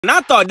And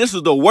I thought this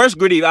was the worst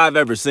gritty I've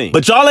ever seen.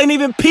 But y'all ain't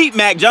even peep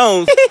Mac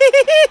Jones.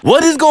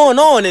 What is going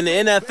on in the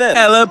NFL?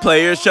 Hella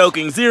players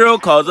choking, 0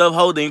 cause of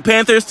holding.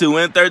 Panthers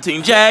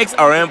 2-13. Jags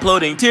are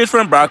imploding. Tears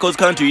from Broncos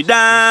country.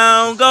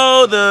 Down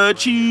go the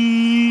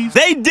Chiefs.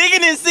 They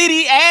digging in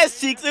CD ass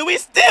cheeks and we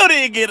still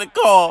didn't get a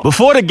call.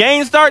 Before the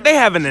game start, they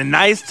having a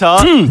nice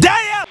talk. Damn,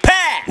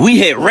 pass. We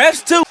hit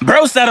refs too.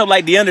 Bro set up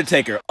like the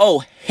Undertaker.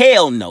 Oh,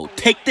 hell no.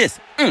 Take this.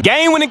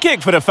 Game winning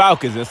kick for the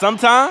Falcons, and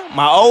sometime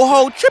my old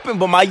hoe tripping,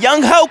 but my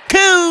young hoe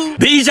cool.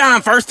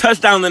 Bijan first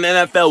touchdown in the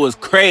NFL was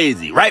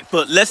crazy. Right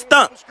foot, let's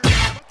stump.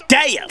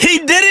 Damn, he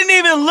didn't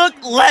even look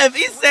left.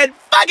 He said,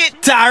 fuck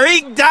it,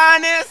 Tyreek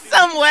down there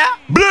somewhere.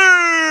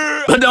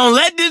 Blur. But don't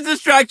let this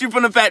distract you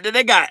from the fact that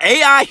they got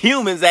AI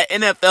humans at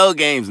NFL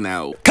games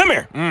now. Come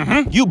here.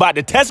 You about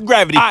to test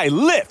gravity. I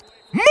lift.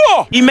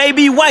 More. He may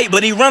be white,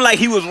 but he run like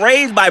he was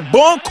raised by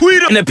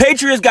Bonquita. And the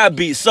Patriots got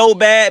beat so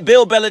bad,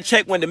 Bill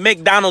Belichick went to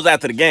McDonald's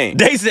after the game.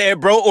 They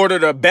said bro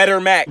ordered a better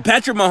Mac.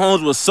 Patrick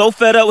Mahomes was so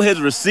fed up with his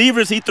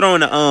receivers, he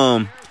throwing the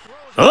line.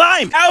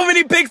 How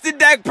many picks did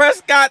Dak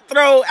Prescott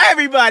throw?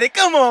 Everybody,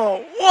 come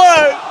on.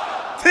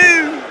 1,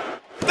 2,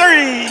 3.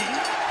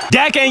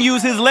 Dak ain't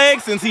used his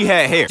legs since he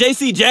had hair.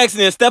 J.C. Jackson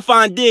and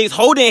Stephon Diggs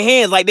holding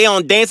hands like they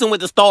on Dancing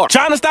with the Stars.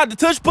 Trying to stop the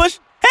tush push.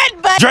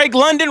 Headbutt. Drake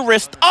London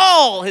risked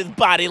all his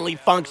bodily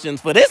functions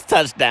for this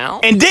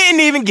touchdown and didn't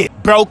even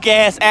get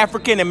broke-ass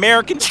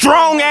African-American,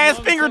 strong-ass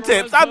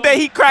fingertips. I bet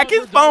he crack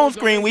his phone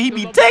screen when he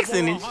be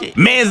texting and shit.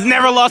 Man's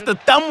never lost a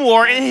thumb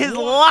war in his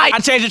life. I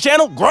changed the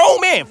channel,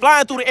 grown man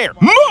flying through the air.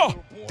 More.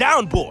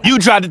 Down boy. You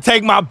tried to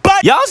take my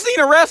butt. Y'all seen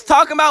the refs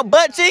talking about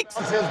butt cheeks?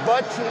 His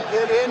butt cheek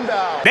get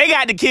inbound. They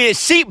got the kids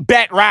sheep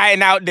back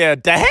riding out there.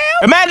 The hell?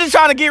 Imagine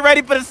trying to get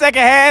ready for the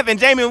second half and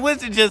Jameis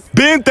Winston just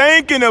been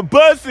thinking of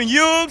busting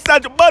you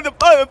such a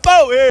motherfucking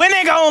forehead. When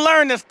they gonna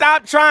learn to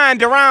stop trying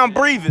to round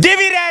breathing? Give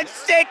me that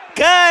shit,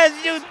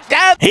 cuz you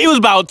dumb. He was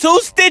about 2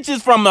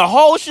 stitches from the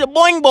whole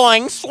shaboing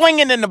boing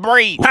swinging in the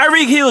breeze.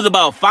 Tyreek Hill is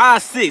about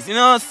 5'6". You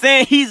know what I'm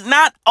saying? He's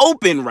not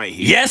open right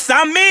here. Yes,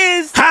 I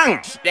miss.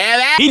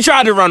 He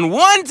tried to run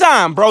one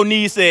time, bro.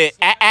 Knee said,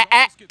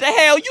 the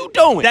hell you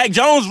doing? Dak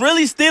Jones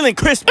really stealing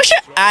Christmas.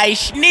 I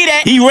need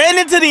that. He ran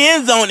into the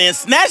end zone and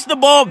snatched the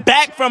ball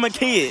back from a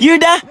kid. You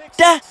the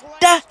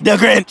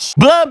Grinch.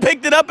 Blood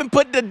picked it up and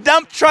put the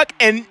dump truck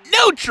in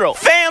neutral.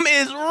 Fam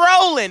is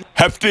rolling.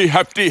 Hefty.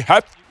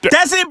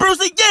 That's it,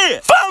 Brucey. Yeah.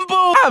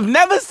 Fumble. I've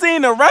never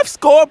seen a ref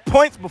score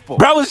points before.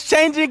 Bro was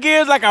changing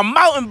gears like a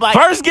mountain bike.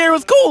 First gear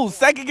was cool.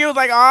 Second gear was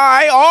like, all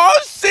right. Oh,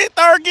 shit.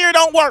 Third gear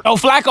don't work. Oh,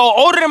 Flacco,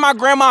 older than my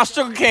grandma's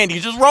sugar candy,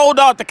 just rolled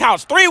off the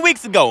couch 3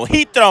 weeks ago.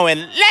 He throwing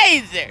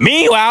laser.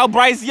 Meanwhile,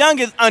 Bryce Young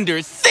is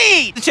under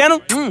siege. The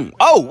channel.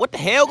 Oh, what the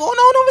hell going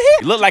on over here?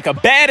 You look like a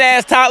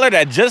badass toddler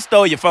that just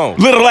stole your phone.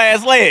 Little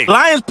ass leg.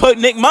 Lions put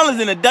Nick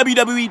Mullins in a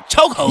WWE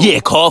chokehold.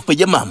 Yeah, call for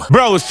your mama.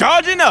 Bro is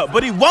charging up,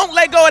 but he won't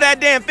let go of that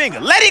damn finger.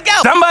 Let it go.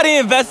 Somebody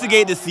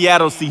investigate the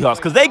Seattle Seahawks,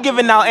 because they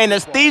giving out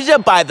anesthesia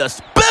by the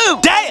spoon.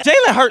 Damn.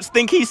 Jalen Hurts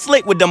think he's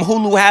slick with them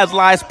Hulu Has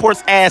Live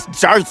Sports ass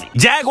jersey.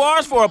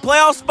 Jaguars for a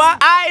playoff spot?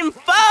 I'm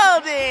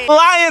folding.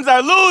 Lions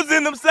are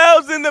losing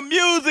themselves in the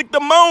music the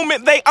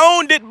moment they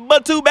owned it,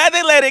 but too bad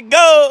they let it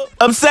go.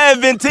 Up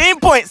 17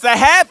 points a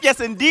half. Yes,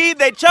 indeed,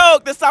 they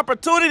choked. This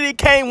opportunity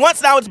came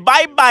once, now it's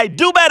bye-bye.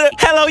 Do better.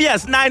 Hello,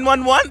 yes,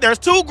 911. There's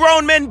 2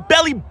 grown men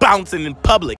belly bouncing in public.